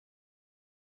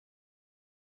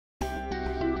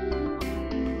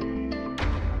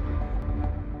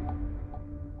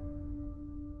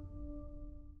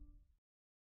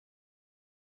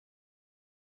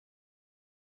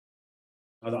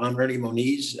I'm Ernest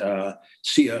Moniz,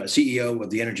 CEO of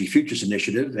the Energy Futures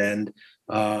Initiative, and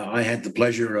I had the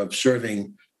pleasure of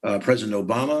serving President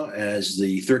Obama as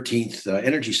the 13th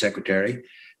Energy Secretary.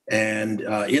 And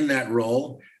in that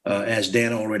role, as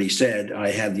Dan already said, I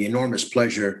had the enormous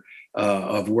pleasure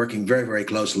of working very, very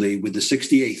closely with the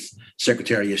 68th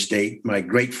Secretary of State, my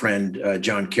great friend,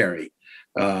 John Kerry.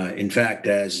 In fact,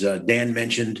 as Dan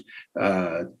mentioned,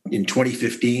 in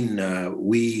 2015,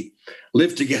 we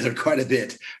lived together quite a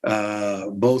bit,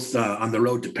 both on the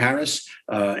road to Paris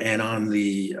and on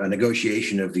the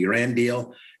negotiation of the Iran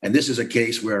deal. And this is a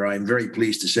case where I'm very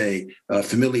pleased to say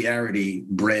familiarity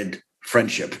bred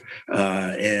friendship,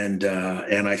 and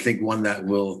I think one that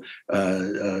will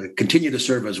continue to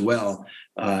serve as well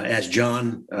as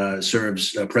John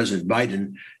serves President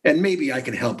Biden, and maybe I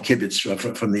can help kibitz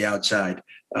from the outside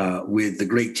with the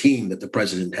great team that the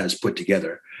president has put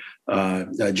together.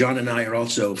 John and I are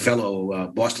also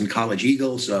fellow Boston College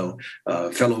Eagles, so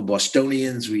fellow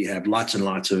Bostonians. We have lots and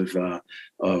lots of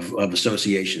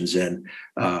associations. And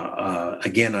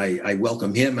again, I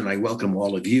welcome him and I welcome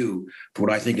all of you for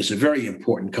what I think is a very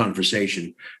important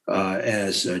conversation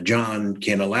as John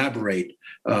can elaborate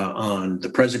on the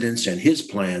president's and his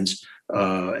plans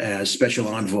as special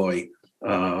envoy,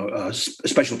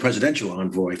 special presidential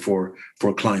envoy for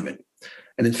climate.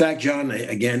 And in fact, John,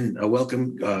 again,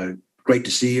 welcome. Great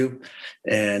to see you.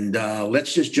 And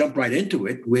let's just jump right into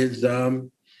it with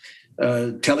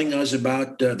telling us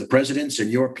about the president's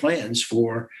and your plans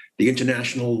for the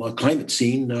international climate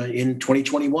scene in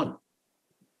 2021.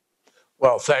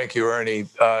 Well, thank you, Ernie.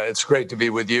 It's great to be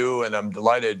with you, and I'm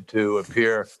delighted to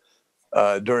appear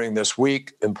during this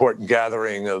week, important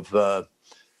gathering of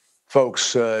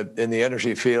folks in the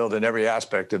energy field and every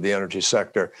aspect of the energy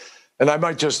sector. And I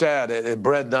might just add, it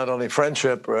bred not only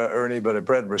friendship, Ernie, but it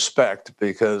bred respect,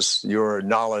 because your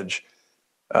knowledge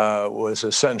was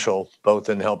essential, both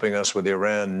in helping us with the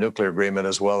Iran nuclear agreement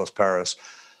as well as Paris.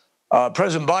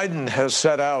 President Biden has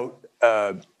set out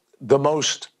the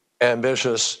most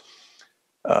ambitious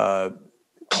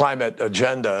climate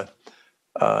agenda,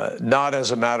 not as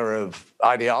a matter of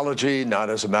ideology, not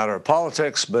as a matter of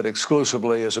politics, but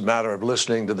exclusively as a matter of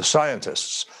listening to the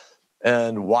scientists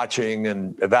and watching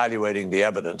and evaluating the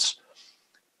evidence.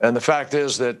 And the fact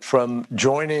is that from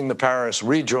rejoining the Paris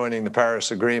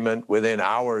Agreement within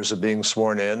hours of being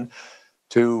sworn in,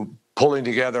 to pulling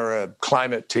together a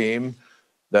climate team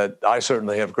that I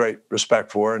certainly have great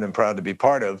respect for and am proud to be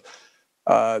part of,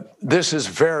 this is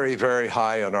very, very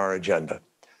high on our agenda.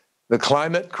 The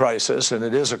climate crisis, and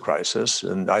it is a crisis,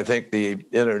 and I think the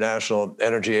International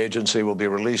Energy Agency will be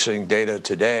releasing data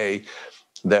today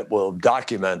that will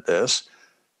document this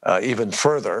even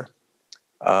further,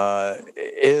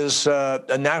 is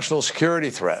a national security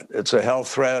threat. It's a health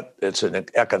threat. It's an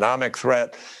economic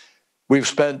threat. We've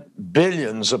spent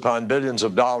billions upon billions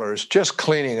of dollars just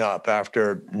cleaning up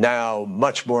after now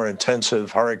much more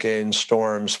intensive hurricanes,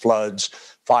 storms, floods,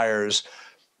 fires,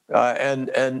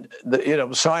 and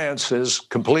science is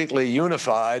completely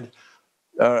unified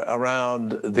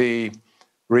around the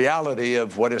reality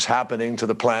of what is happening to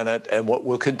the planet and what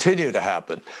will continue to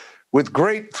happen, with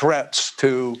great threats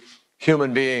to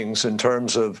human beings in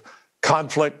terms of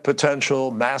conflict potential,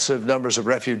 massive numbers of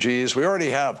refugees. We already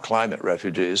have climate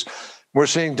refugees. We're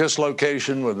seeing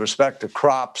dislocation with respect to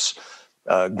crops,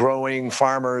 growing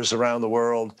farmers around the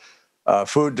world,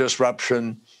 food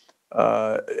disruption,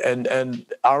 and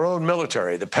our own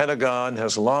military. The Pentagon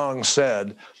has long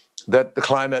said that the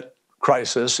climate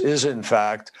crisis is, in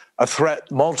fact, a threat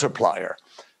multiplier.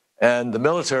 And the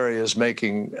military is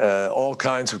making all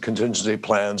kinds of contingency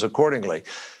plans accordingly.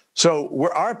 So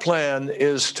our plan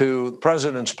is the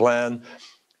president's plan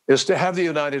is to have the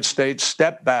United States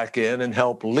step back in and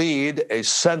help lead a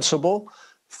sensible,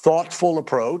 thoughtful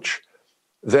approach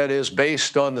that is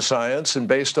based on the science and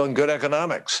based on good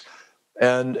economics,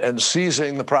 and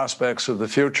seizing the prospects of the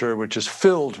future, which is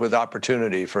filled with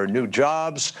opportunity for new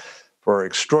jobs, for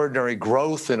extraordinary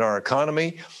growth in our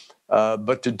economy,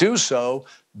 but to do so,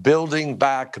 building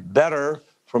back better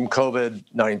from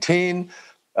COVID-19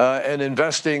 and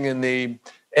investing in the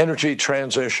energy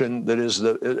transition that is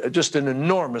just an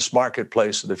enormous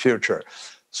marketplace of the future.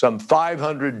 Some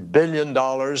 $500 billion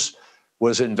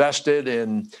was invested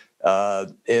in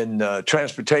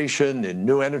transportation, in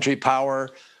new energy power,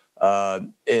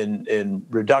 in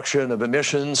reduction of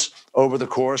emissions over the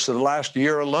course of the last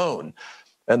year alone.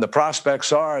 And the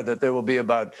prospects are that there will be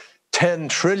about 10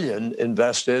 trillion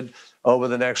invested over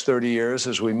the next 30 years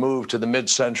as we move to the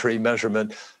mid-century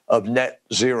measurement of net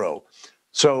zero.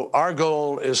 So our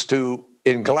goal is to,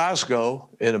 in Glasgow,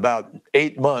 in about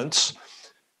 8 months,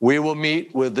 we will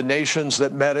meet with the nations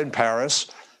that met in Paris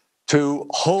to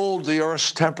hold the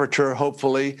Earth's temperature,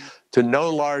 hopefully, to no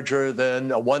larger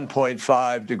than a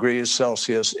 1.5 degrees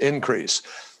Celsius increase.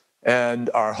 And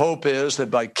our hope is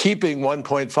that by keeping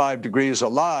 1.5 degrees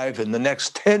alive in the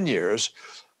next 10 years,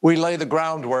 we lay the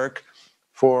groundwork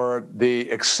for the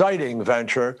exciting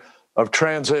venture of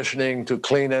transitioning to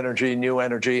clean energy, new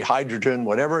energy, hydrogen,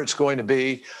 whatever it's going to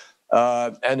be.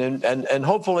 And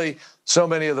hopefully so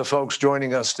many of the folks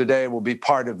joining us today will be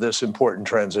part of this important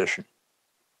transition.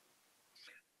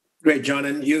 Great, John.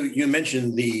 And you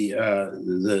mentioned the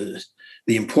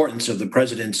importance of the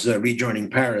president's rejoining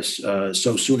Paris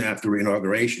so soon after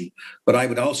inauguration. But I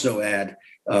would also add,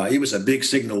 it was a big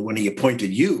signal when he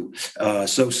appointed you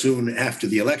so soon after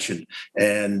the election,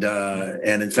 and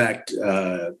in fact,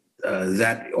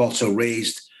 that also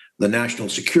raised the national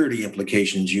security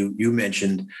implications you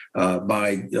mentioned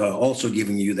by also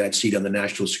giving you that seat on the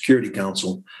National Security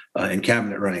Council and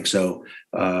cabinet rank. So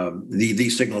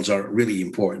these signals are really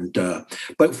important.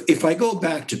 But if I go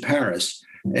back to Paris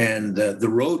and the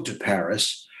road to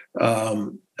Paris,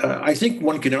 I think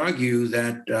one can argue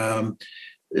that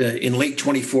in late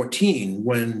 2014,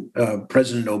 when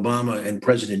President Obama and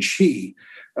President Xi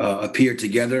appeared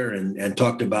together and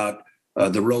talked about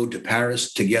the road to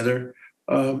Paris together,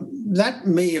 that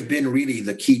may have been really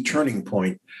the key turning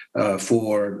point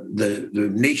for the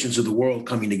nations of the world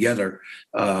coming together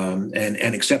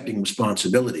and accepting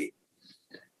responsibility.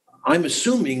 I'm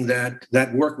assuming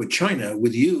that work with China,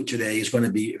 with you today, is going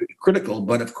to be critical.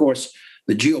 But of course,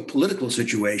 the geopolitical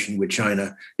situation with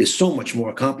China is so much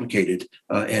more complicated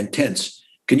and tense.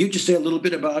 Can you just say a little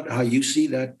bit about how you see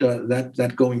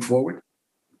that going forward?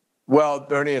 Well,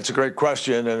 Ernie, it's a great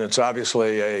question, and it's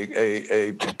obviously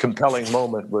a compelling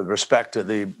moment with respect to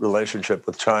the relationship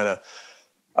with China.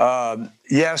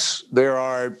 Yes, there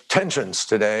are tensions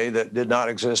today that did not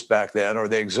exist back then, or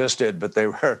they existed, but they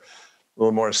were a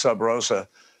little more sub rosa.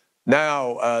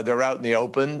 Now they're out in the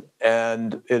open,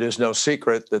 and it is no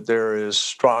secret that there is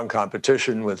strong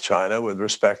competition with China with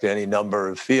respect to any number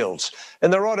of fields,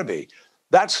 and there ought to be.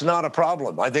 That's not a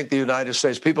problem. I think the United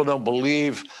States, people don't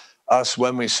believe us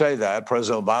when we say that.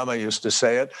 President Obama used to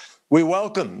say it. We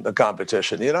welcome the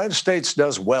competition. The United States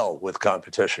does well with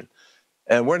competition,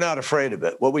 and we're not afraid of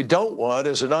it. What we don't want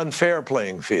is an unfair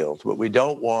playing field. What we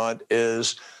don't want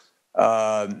is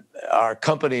our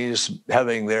companies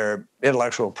having their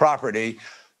intellectual property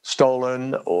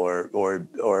stolen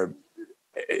or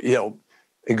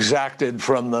exacted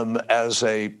from them as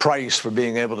a price for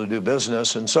being able to do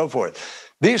business and so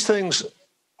forth. These things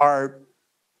are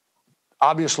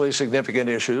obviously significant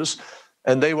issues,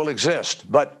 and they will exist.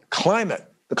 But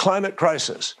the climate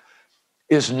crisis,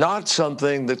 is not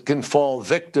something that can fall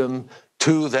victim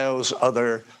to those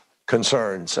other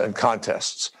concerns and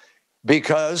contests,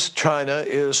 because China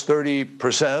is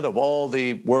 30% of all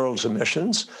the world's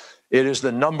emissions. It is the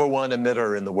 #1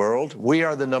 emitter in the world. We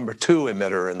are the #2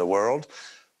 emitter in the world.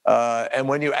 And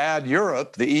when you add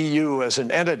Europe, the EU as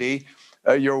an entity,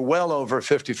 you're well over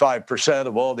 55%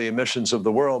 of all the emissions of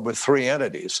the world with 3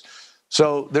 entities.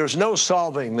 So there's no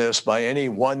solving this by any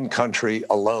one country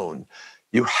alone.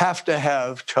 You have to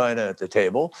have China at the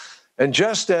table. And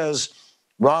just as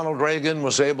Ronald Reagan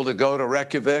was able to go to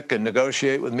Reykjavik and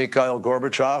negotiate with Mikhail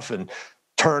Gorbachev and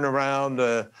turn around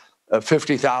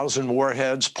 50,000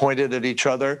 warheads pointed at each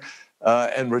other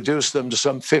and reduce them to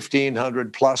some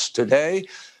 1,500 plus today,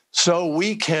 so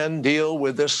we can deal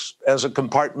with this as a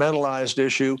compartmentalized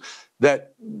issue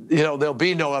that, there'll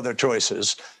be no other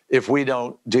choices if we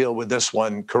don't deal with this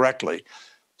one correctly.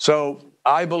 So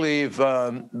I believe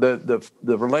the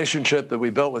relationship that we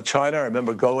built with China, I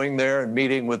remember going there and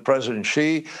meeting with President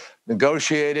Xi,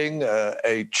 negotiating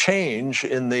a change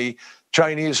in the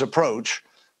Chinese approach,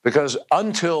 because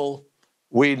until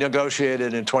we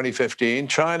negotiated in 2015,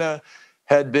 China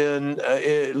had been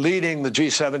leading the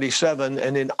G77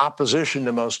 and in opposition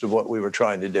to most of what we were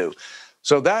trying to do.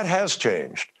 So that has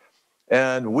changed.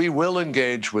 And we will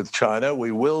engage with China.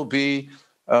 We will be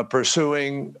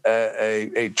pursuing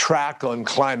a track on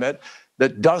climate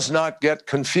that does not get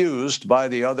confused by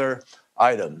the other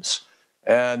items.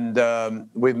 And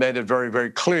we've made it very, very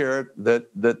clear that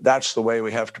that's the way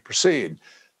we have to proceed.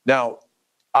 Now,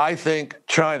 I think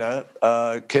China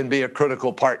can be a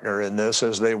critical partner in this,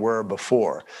 as they were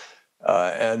before.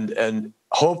 And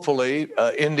hopefully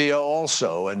India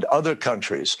also, and other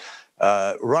countries.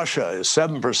 Russia is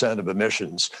 7% of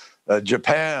emissions.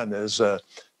 Japan is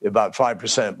about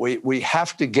 5%. We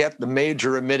have to get the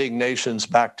major emitting nations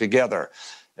back together.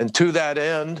 And to that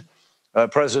end,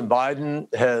 President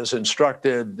Biden has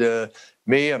instructed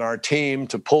me and our team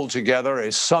to pull together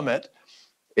a summit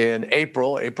in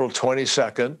April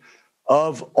 22nd,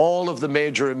 of all of the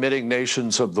major emitting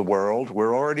nations of the world.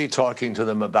 We're already talking to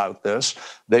them about this.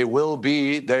 They will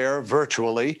be there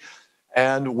virtually,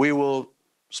 and we will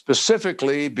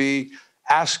specifically be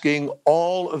asking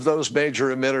all of those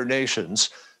major emitter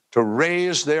nations to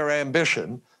raise their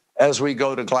ambition as we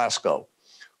go to Glasgow.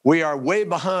 We are way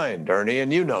behind, Ernie,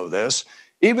 and you know this.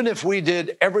 Even if we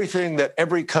did everything that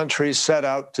every country set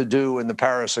out to do in the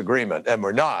Paris Agreement, and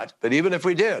we're not, but even if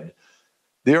we did,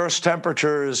 the Earth's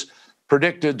temperature is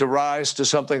predicted to rise to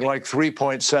something like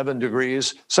 3.7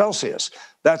 degrees Celsius.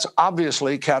 That's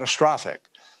obviously catastrophic.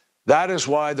 That is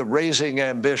why the raising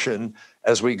ambition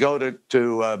as we go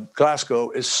to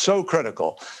Glasgow is so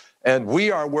critical. And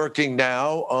we are working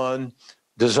now on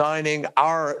designing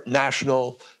our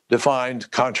national defined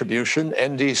contribution,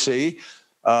 NDC.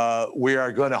 We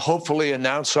are going to hopefully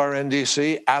announce our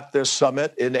NDC at this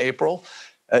summit in April.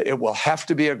 It will have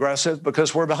to be aggressive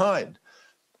because we're behind.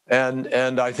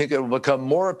 And I think it will become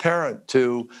more apparent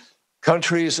to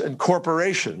countries and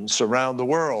corporations around the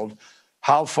world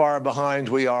how far behind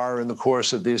we are in the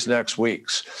course of these next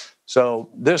weeks. So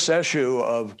this issue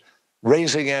of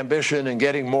raising ambition and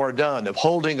getting more done, of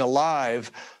holding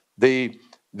alive the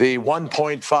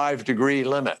 1.5 degree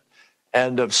limit,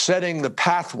 and of setting the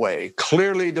pathway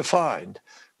clearly defined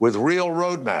with real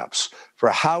roadmaps for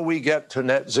how we get to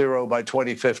net zero by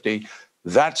 2050,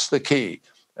 that's the key.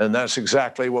 And that's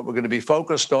exactly what we're going to be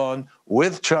focused on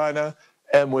with China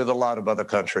and with a lot of other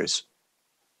countries.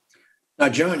 Now,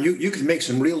 John, you can make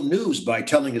some real news by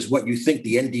telling us what you think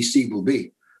the NDC will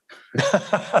be.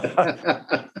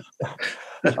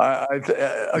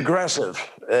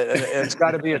 Aggressive. It's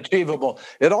got to be achievable.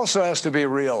 It also has to be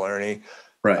real, Ernie.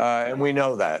 Right. And we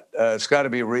know that. It's got to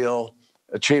be real,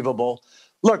 achievable.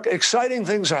 Look, exciting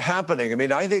things are happening. I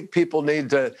mean, I think people need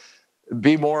to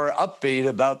be more upbeat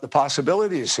about the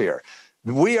possibilities here.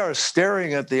 We are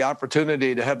staring at the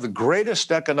opportunity to have the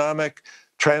greatest economic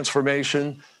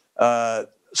transformation,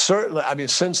 certainly, I mean,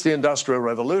 since the Industrial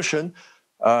Revolution,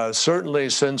 certainly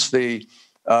since the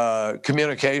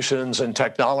communications and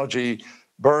technology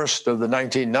burst of the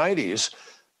 1990s.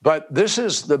 But this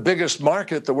is the biggest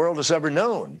market the world has ever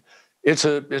known. It's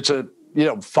a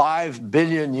 5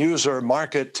 billion user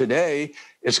market today.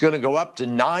 It's going to go up to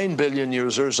 9 billion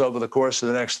users over the course of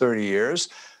the next 30 years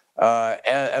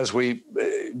as we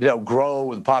grow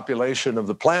with the population of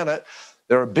the planet.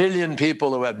 There are 1 billion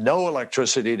people who have no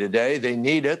electricity today. They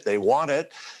need it. They want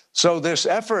it. So this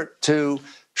effort to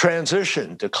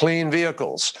transition to clean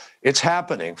vehicles, it's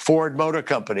happening. Ford Motor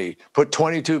Company put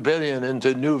 $22 billion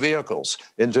into new vehicles,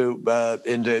 into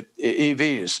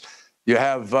EVs. You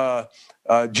have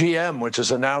GM, which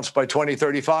is announced by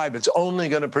 2035, it's only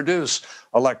going to produce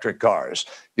electric cars.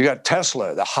 You got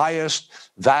Tesla, the highest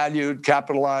valued,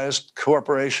 capitalized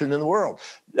corporation in the world,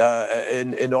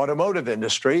 in automotive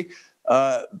industry,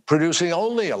 producing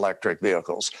only electric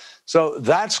vehicles. So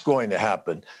that's going to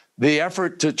happen. The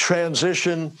effort to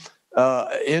transition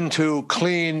into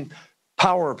clean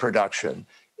power production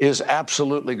is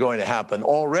absolutely going to happen.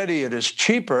 Already it is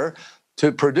cheaper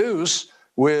to produce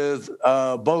with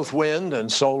both wind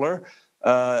and solar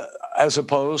as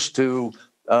opposed to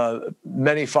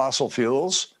many fossil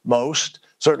fuels, most,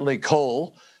 certainly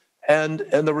coal. And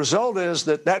the result is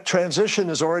that transition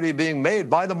is already being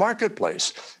made by the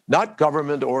marketplace, not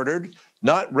government ordered,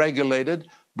 not regulated,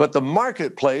 but the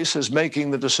marketplace is making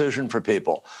the decision for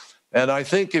people. And I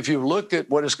think if you look at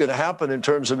what is going to happen in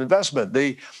terms of investment,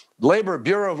 the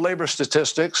Bureau of Labor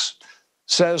Statistics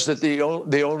says that the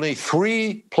only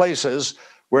 3 places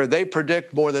where they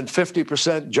predict more than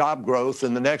 50% job growth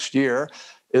in the next year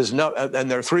is not, and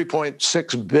there are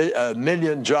 3.6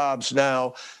 million jobs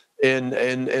now in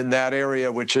that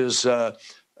area, which is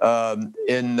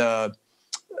in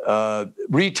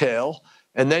retail.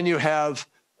 And then you have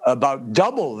about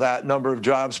double that number of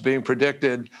jobs being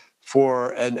predicted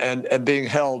for and being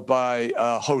held by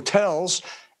hotels,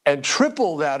 and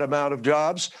triple that amount of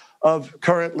jobs of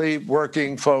currently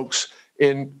working folks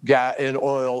in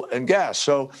oil and gas.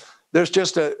 So there's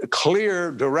just a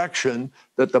clear direction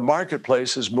that the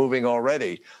marketplace is moving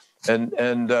already. And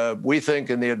we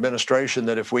think in the administration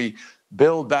that if we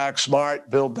build back smart,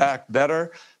 build back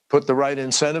better, put the right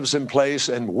incentives in place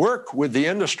and work with the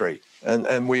industry,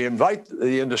 and we invite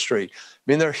the industry. I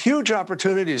mean, there are huge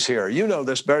opportunities here. You know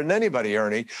this better than anybody,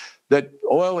 Ernie, that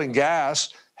oil and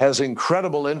gas has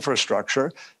incredible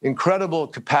infrastructure, incredible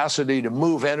capacity to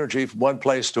move energy from one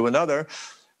place to another.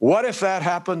 What if that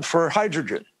happened for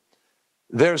hydrogen?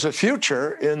 There's a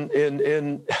future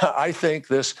in I think,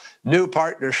 this new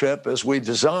partnership as we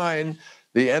design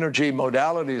the energy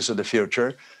modalities of the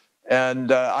future.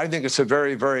 And I think it's a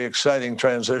very, very exciting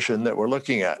transition that we're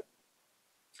looking at.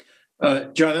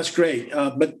 John, that's great.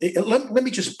 But let me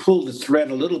just pull the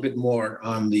thread a little bit more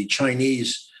on the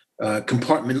Chinese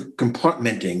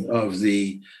compartmenting of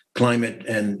the climate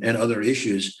and other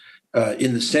issues,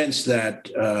 in the sense that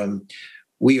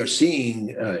we are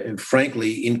seeing,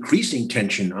 frankly, increasing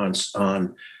tension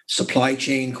on supply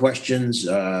chain questions.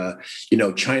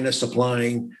 China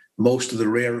supplying most of the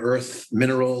rare earth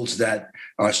minerals that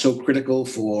are so critical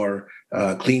for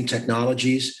clean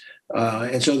technologies.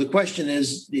 And so the question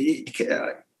is, do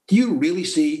you really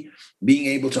see being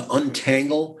able to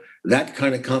untangle that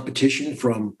kind of competition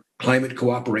from climate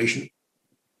cooperation?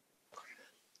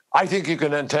 I think you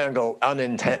can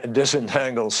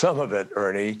disentangle some of it,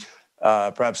 Ernie,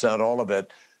 perhaps not all of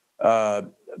it.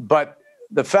 But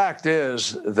the fact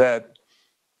is that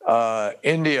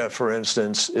India, for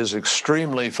instance, is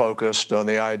extremely focused on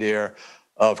the idea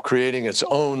of creating its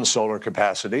own solar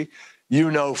capacity. You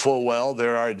know full well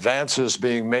there are advances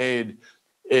being made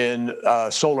in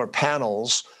solar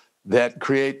panels that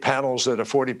create panels that are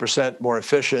 40% more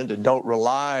efficient and don't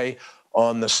rely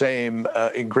on the same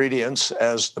ingredients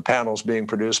as the panels being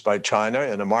produced by China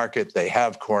in a market they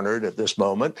have cornered at this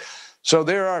moment. So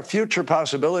there are future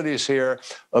possibilities here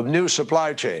of new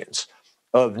supply chains,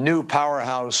 of new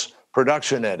powerhouse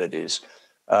production entities.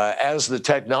 As the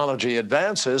technology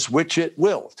advances, which it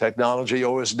will, technology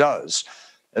always does.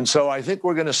 And so I think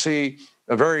we're going to see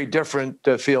a very different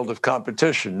field of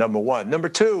competition, number one. Number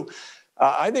two,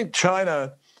 I think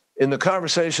China, in the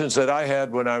conversations that I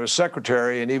had when I was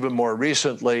secretary, and even more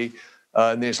recently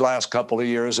in these last couple of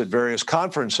years at various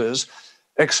conferences,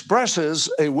 expresses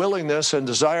a willingness and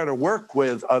desire to work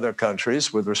with other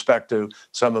countries with respect to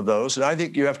some of those. And I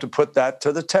think you have to put that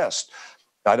to the test.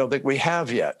 I don't think we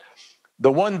have yet.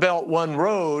 The One Belt, One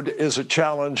Road is a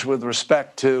challenge with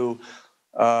respect to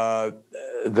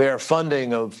their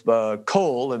funding of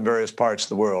coal in various parts of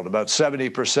the world. About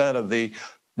 70% of the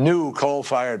new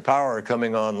coal-fired power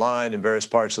coming online in various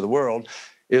parts of the world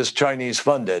is Chinese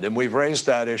funded. And we've raised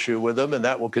that issue with them, and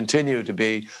that will continue to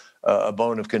be a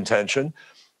bone of contention.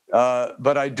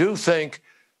 But I do think,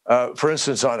 for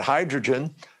instance, on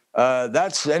hydrogen,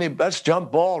 that's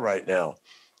jump ball right now.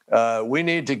 We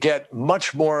need to get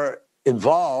much more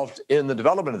involved in the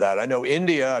development of that. I know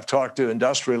India, I've talked to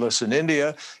industrialists in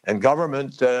India and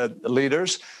government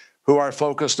leaders who are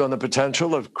focused on the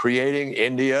potential of creating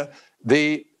India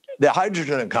the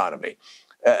hydrogen economy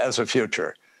as a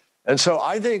future. And so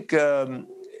I think,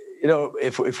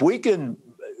 if we can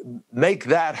make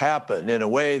that happen in a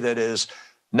way that is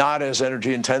not as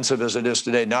energy intensive as it is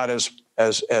today, not as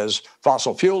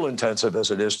fossil fuel intensive as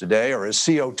it is today, or as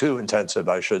CO2 intensive,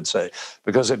 I should say.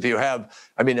 Because if you have,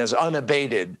 as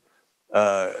unabated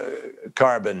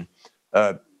carbon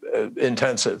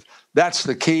intensive, that's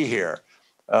the key here.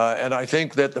 And I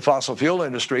think that the fossil fuel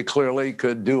industry clearly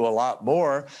could do a lot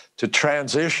more to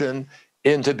transition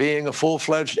into being a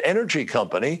full-fledged energy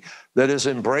company that is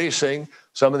embracing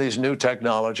some of these new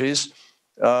technologies.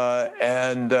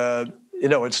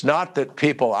 It's not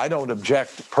that I don't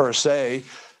object per se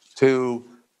to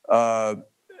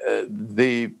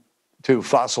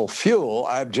fossil fuel.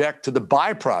 I object to the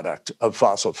byproduct of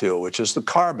fossil fuel, which is the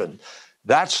carbon.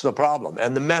 That's the problem.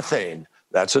 And the methane,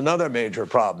 that's another major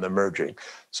problem emerging.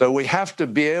 So we have to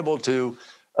be able to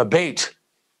abate.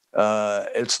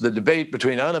 It's the debate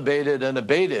between unabated and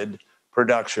abated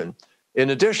production.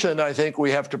 In addition, I think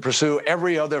we have to pursue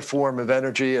every other form of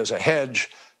energy as a hedge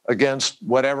against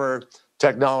whatever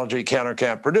technology can or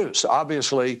can't produce.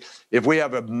 Obviously, if we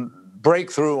have a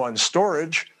breakthrough on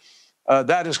storage,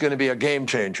 that is going to be a game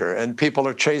changer, and people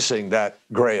are chasing that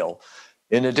grail.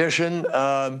 In addition,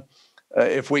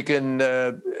 if we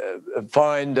can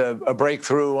find a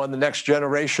breakthrough on the next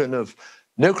generation of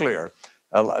nuclear,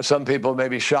 some people may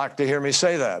be shocked to hear me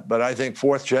say that, but I think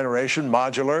fourth generation,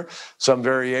 modular, some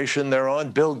variation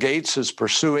thereon. Bill Gates is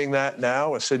pursuing that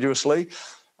now assiduously.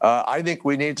 I think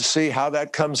we need to see how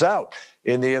that comes out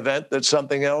in the event that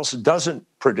something else doesn't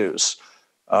produce.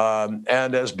 And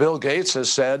as Bill Gates has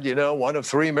said, one of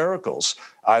three miracles,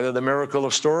 either the miracle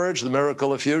of storage, the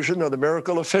miracle of fusion, or the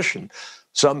miracle of fission.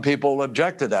 Some people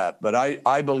object to that, but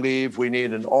I believe we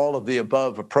need an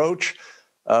all-of-the-above approach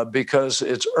because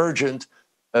it's urgent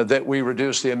that we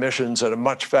reduce the emissions at a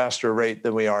much faster rate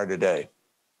than we are today.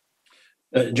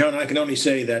 John, I can only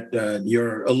say that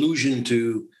your allusion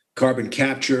to carbon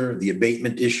capture, the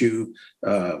abatement issue,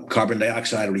 carbon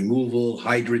dioxide removal,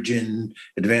 hydrogen,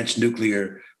 advanced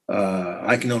nuclear,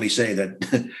 I can only say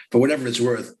that for whatever it's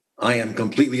worth, I am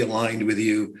completely aligned with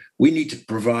you. We need to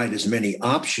provide as many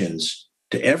options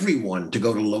to everyone to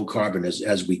go to low carbon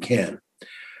as we can.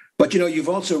 But, you've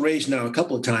also raised now a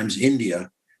couple of times India.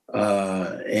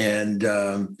 Of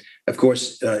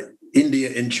course,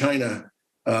 India and China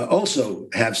also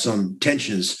have some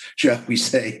tensions, shall we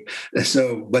say.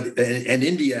 So, and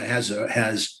India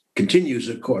continues,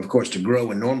 of course, to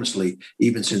grow enormously,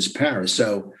 even since Paris.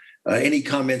 So any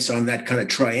comments on that kind of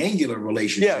triangular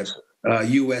relationship, Yes.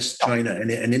 U.S., China,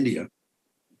 and India?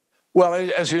 Well,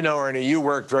 as you know, Ernie, you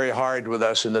worked very hard with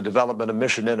us in the development of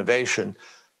mission innovation.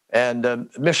 And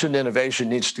mission innovation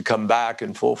needs to come back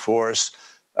in full force.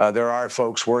 There are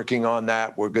folks working on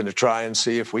that. We're going to try and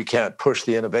see if we can't push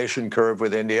the innovation curve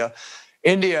with India.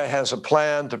 India has a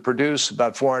plan to produce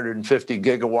about 450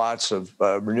 gigawatts of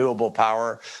renewable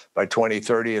power by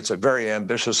 2030. It's a very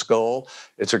ambitious goal.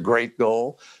 It's a great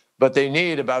goal. But they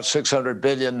need about $600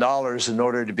 billion in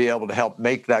order to be able to help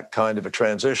make that kind of a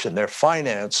transition. Their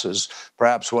finance is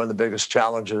perhaps one of the biggest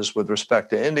challenges with respect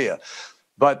to India.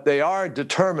 But they are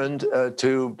determined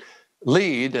to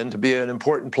lead and to be an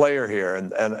important player here.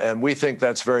 And we think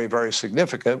that's very, very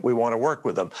significant. We want to work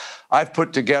with them. I've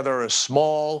put together a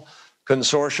small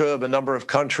consortia of a number of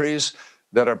countries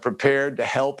that are prepared to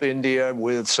help India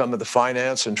with some of the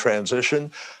finance and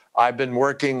transition. I've been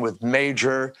working with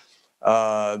major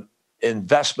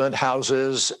investment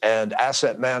houses and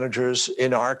asset managers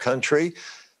in our country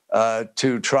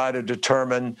to try to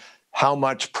determine how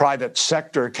much private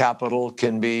sector capital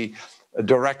can be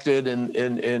directed in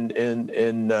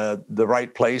the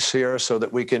right place here so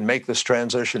that we can make this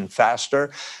transition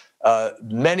faster.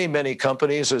 Many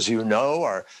companies, as you know,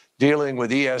 are dealing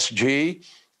with ESG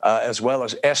as well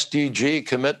as SDG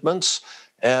commitments.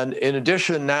 And in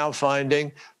addition, now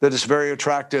finding that it's very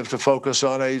attractive to focus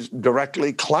on a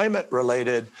directly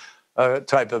climate-related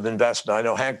type of investment. I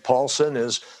know Hank Paulson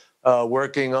is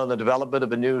working on the development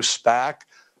of a new SPAC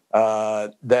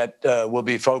that will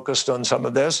be focused on some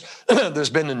of this. There's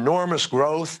been enormous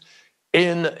growth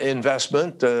in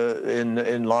investment,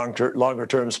 in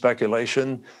longer-term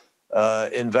speculation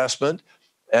investment.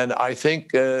 And I think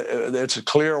it's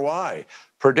clear why.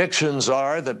 Predictions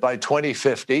are that by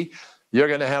 2050, you're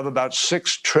going to have about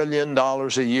 $6 trillion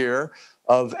a year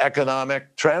of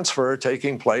economic transfer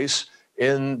taking place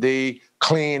in the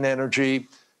clean energy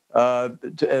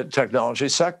technology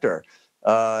sector.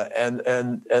 And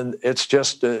it's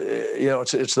just,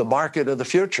 it's the market of the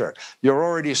future. You're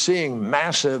already seeing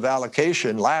massive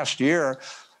allocation. Last year,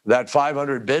 that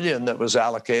 $500 billion that was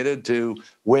allocated to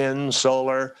wind,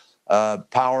 solar,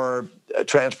 power,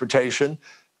 transportation,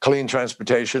 clean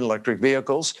transportation, electric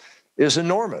vehicles, is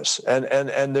enormous.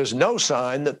 And there's no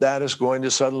sign that that is going to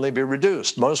suddenly be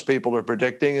reduced. Most people are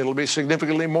predicting it'll be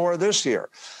significantly more this year.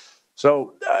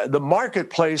 So the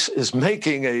marketplace is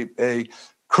making a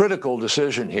critical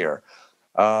decision here.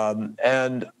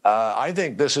 I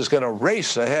think this is going to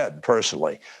race ahead,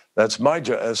 personally. That's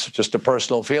just a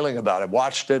personal feeling about it. I've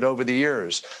watched it over the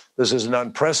years. This is an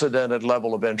unprecedented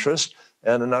level of interest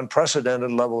and an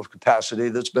unprecedented level of capacity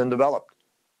that's been developed.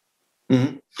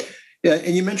 Mm-hmm. Yeah,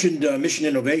 and you mentioned mission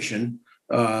innovation.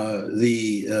 I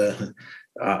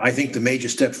think the major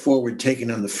step forward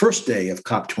taken on the first day of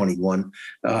COP21.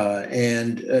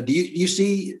 Do you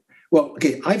see? Well,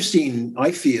 okay, I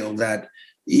feel that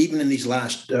even in these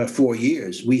last 4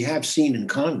 years, we have seen in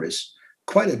Congress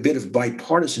quite a bit of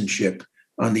bipartisanship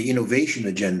on the innovation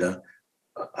agenda.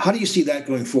 How do you see that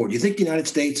going forward? Do you think the United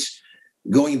States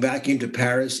going back into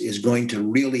Paris is going to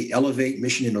really elevate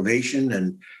mission innovation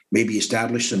and maybe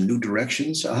establish some new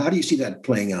directions? How do you see that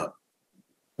playing out?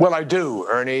 Well, I do,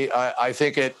 Ernie. I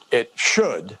think it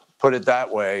should, put it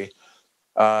that way.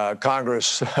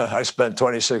 Congress, I spent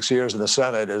 26 years in the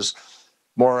Senate, is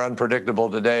more unpredictable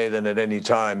today than at any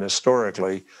time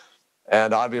historically.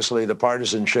 And obviously, the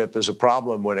partisanship is a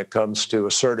problem when it comes to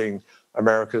asserting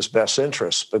America's best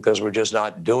interests, because we're just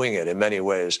not doing it in many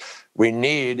ways. We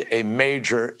need a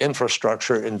major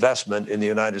infrastructure investment in the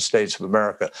United States of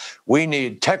America.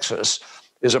 Texas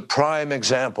is a prime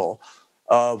example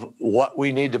of what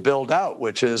we need to build out,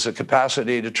 which is a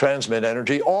capacity to transmit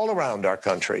energy all around our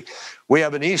country. We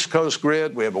have an East Coast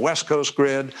grid, we have a West Coast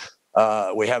grid,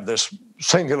 we have this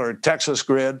singular Texas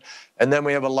grid, and then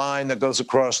we have a line that goes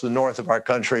across the north of our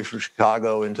country from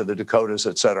Chicago into the Dakotas,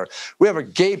 et cetera. We have a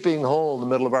gaping hole in the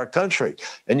middle of our country,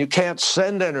 and you can't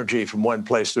send energy from one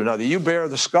place to another. You bear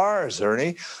the scars,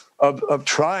 Ernie, of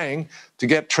trying to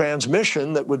get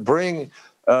transmission that would bring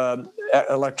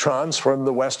electrons from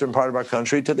the western part of our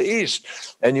country to the east.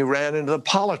 And you ran into the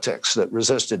politics that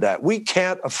resisted that. We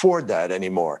can't afford that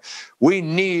anymore. We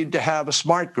need to have a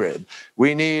smart grid.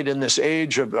 We need, in this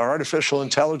age of artificial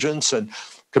intelligence and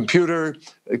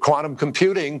quantum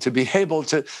computing, to be able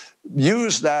to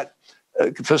use that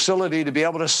facility to be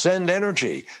able to send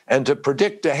energy and to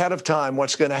predict ahead of time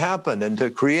what's going to happen and to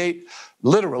create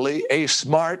literally a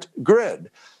smart grid.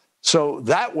 So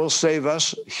that will save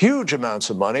us huge amounts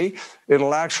of money.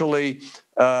 It'll actually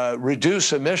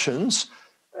reduce emissions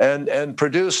and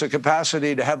produce a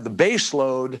capacity to have the base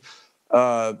load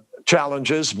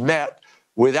challenges met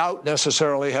without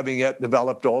necessarily having yet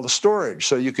developed all the storage.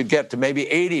 So you could get to maybe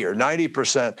 80 or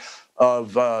 90%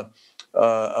 of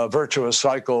a virtuous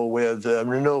cycle with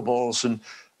renewables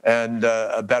and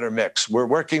a better mix. We're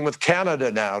working with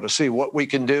Canada now to see what we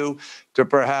can do to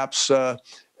perhaps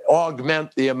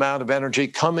augment the amount of energy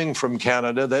coming from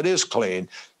Canada that is clean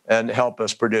and help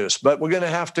us produce. But we're going to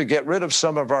have to get rid of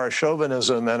some of our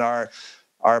chauvinism and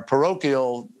our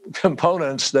parochial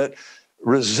components that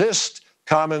resist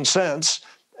common sense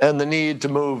and the need to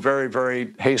move very,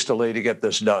 very hastily to get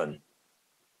this done.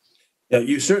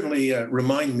 You certainly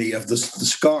remind me of the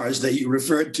scars that you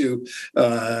referred to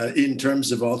in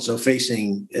terms of also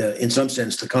facing, in some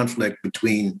sense, the conflict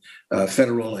between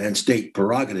federal and state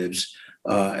prerogatives.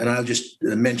 And I'll just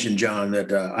mention, John,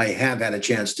 that I have had a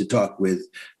chance to talk with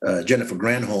Jennifer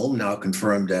Granholm, now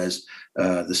confirmed as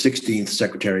the 16th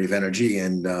Secretary of Energy,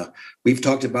 and we've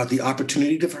talked about the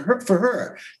opportunity for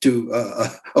her to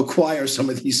acquire some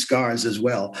of these scars as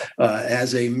well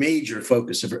as a major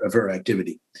focus of her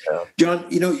activity. Yeah. John,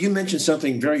 you mentioned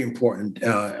something very important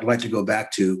I'd like to go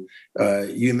back to.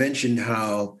 You mentioned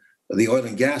how the oil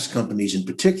and gas companies in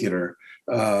particular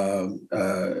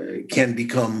can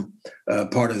become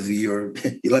part of your,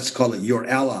 let's call it your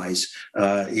allies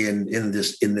in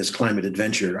this climate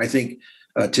adventure. I think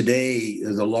today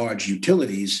the large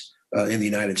utilities in the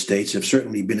United States have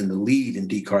certainly been in the lead in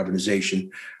decarbonization.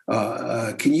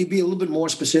 Can you be a little bit more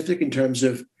specific in terms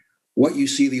of what you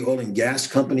see the oil and gas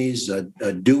companies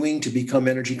doing to become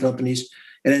energy companies?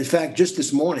 And in fact, just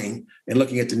this morning, in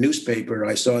looking at the newspaper,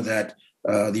 I saw that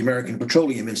the American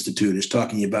Petroleum Institute is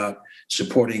talking about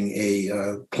supporting a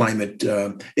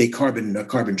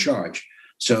carbon charge.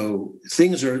 So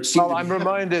things are. Well, I'm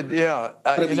reminded. Yeah,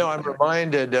 I'm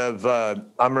reminded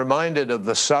of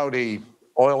the Saudi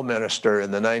oil minister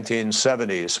in the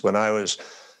 1970s when I was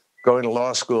going to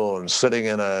law school and sitting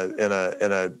in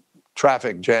a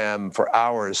traffic jam for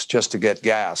hours just to get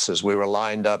gas as we were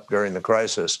lined up during the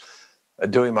crisis.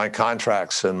 Doing my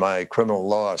contracts and my criminal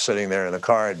law, sitting there in the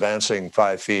car, advancing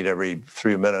 5 feet every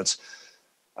 3 minutes.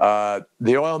 The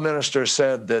oil minister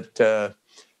said that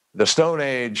the Stone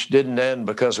Age didn't end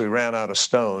because we ran out of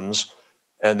stones,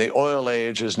 and the oil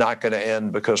age is not going to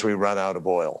end because we run out of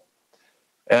oil.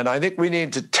 And I think we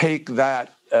need to take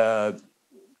that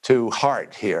to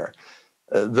heart here.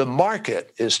 The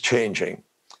market is changing.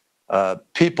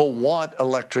 People want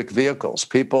electric vehicles.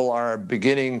 People are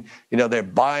beginning, they're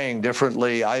buying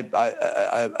differently, and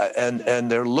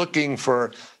they're looking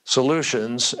for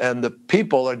solutions, and the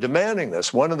people are demanding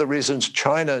this. One of the reasons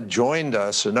China joined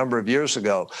us a number of years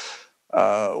ago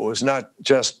was not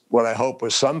just what I hope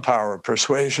was some power of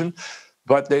persuasion,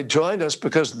 but they joined us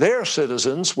because their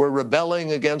citizens were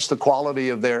rebelling against the quality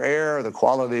of their air, the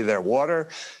quality of their water,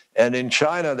 and in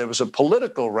China there was a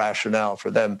political rationale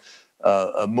for them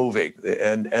moving.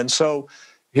 And so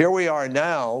here we are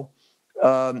now.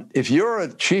 If you're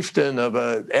a chieftain of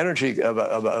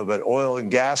an oil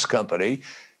and gas company,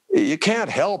 you can't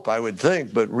help, I would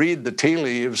think, but read the tea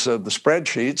leaves of the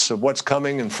spreadsheets of what's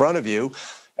coming in front of you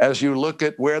as you look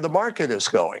at where the market is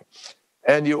going.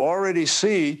 And you already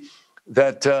see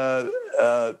that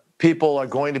people are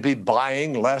going to be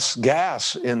buying less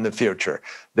gas in the future.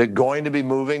 They're going to be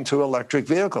moving to electric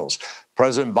vehicles.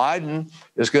 President Biden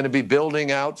is going to be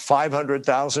building out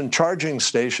 500,000 charging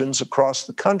stations across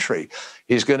the country.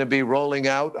 He's going to be rolling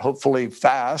out, hopefully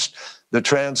fast, the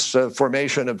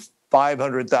transformation of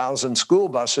 500,000 school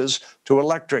buses to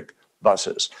electric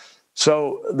buses.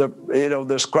 So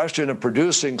this question of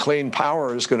producing clean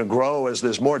power is going to grow as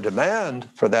there's more demand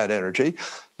for that energy,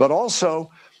 but also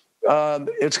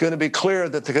it's going to be clear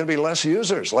that there are going to be less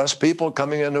users, less people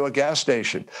coming into a gas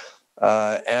station.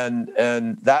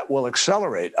 And that will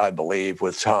accelerate, I believe,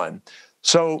 with time.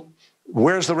 So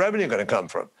where's the revenue going to come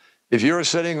from? If you're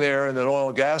sitting there in an oil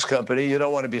and gas company, you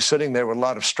don't want to be sitting there with a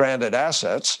lot of stranded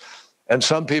assets. And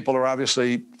some people are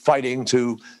obviously fighting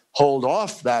to hold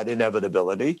off that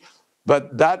inevitability.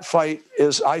 But that fight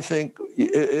is, I think,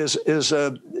 is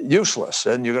useless.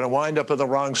 And you're going to wind up on the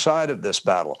wrong side of this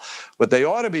battle. What they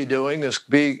ought to be doing is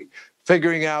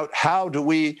figuring out how do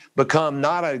we become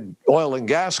not an oil and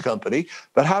gas company,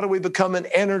 but how do we become an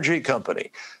energy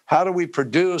company? How do we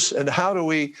produce and how do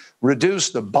we reduce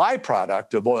the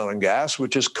byproduct of oil and gas,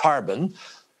 which is carbon,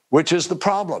 which is the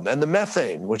problem, and the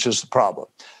methane, which is the problem.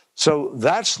 So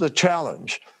that's the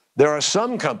challenge. There are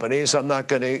some companies, I'm not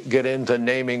going to get into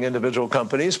naming individual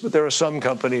companies, but there are some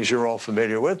companies you're all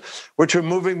familiar with, which are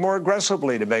moving more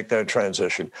aggressively to make that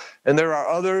transition. And there are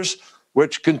others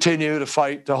which continue to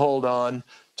fight to hold on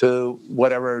to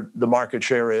whatever the market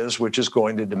share is, which is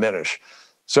going to diminish.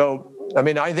 So, I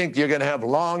mean, I think you're going to have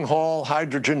long-haul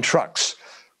hydrogen trucks,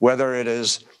 whether it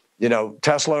is,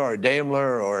 Tesla or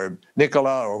Daimler or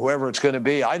Nikola or whoever it's going to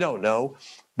be. I don't know,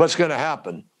 but it's going to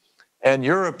happen. And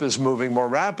Europe is moving more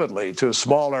rapidly to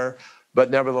smaller, but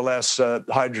nevertheless,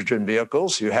 hydrogen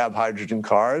vehicles. You have hydrogen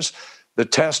cars. The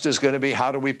test is going to be,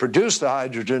 how do we produce the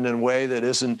hydrogen in a way that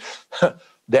isn't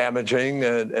damaging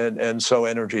and so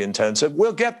energy intensive?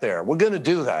 We'll get there. We're going to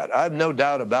do that. I have no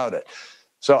doubt about it.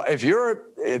 So if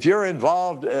you're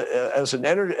involved as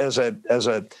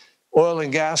a oil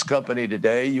and gas company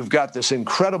today, you've got this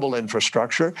incredible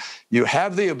infrastructure. You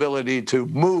have the ability to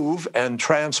move and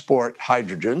transport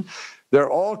hydrogen. There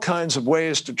are all kinds of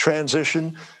ways to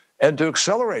transition and to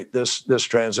accelerate this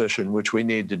transition, which we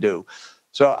need to do.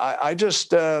 So I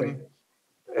just, I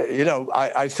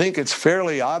think it's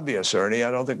fairly obvious, Ernie.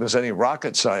 I don't think there's any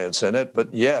rocket science in it,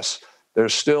 but yes, there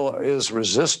still is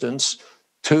resistance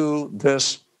to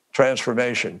this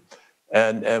transformation.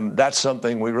 And that's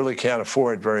something we really can't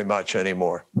afford very much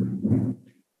anymore.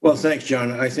 Well, thanks,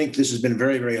 John. I think this has been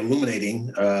very, very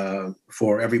illuminating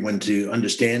for everyone to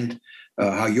understand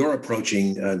how you're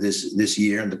approaching this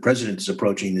year, and the president is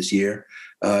approaching this year.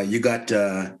 You got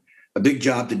a big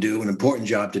job to do, an important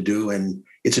job to do, and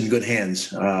it's in good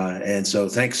hands. And so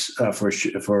thanks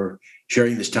for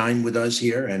sharing this time with us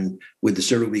here and with the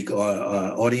CERAWeek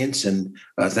audience. And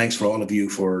thanks for all of you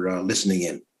for listening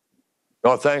in.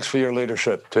 Well, thanks for your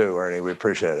leadership too, Ernie. We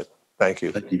appreciate it. Thank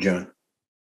you. Thank you, John.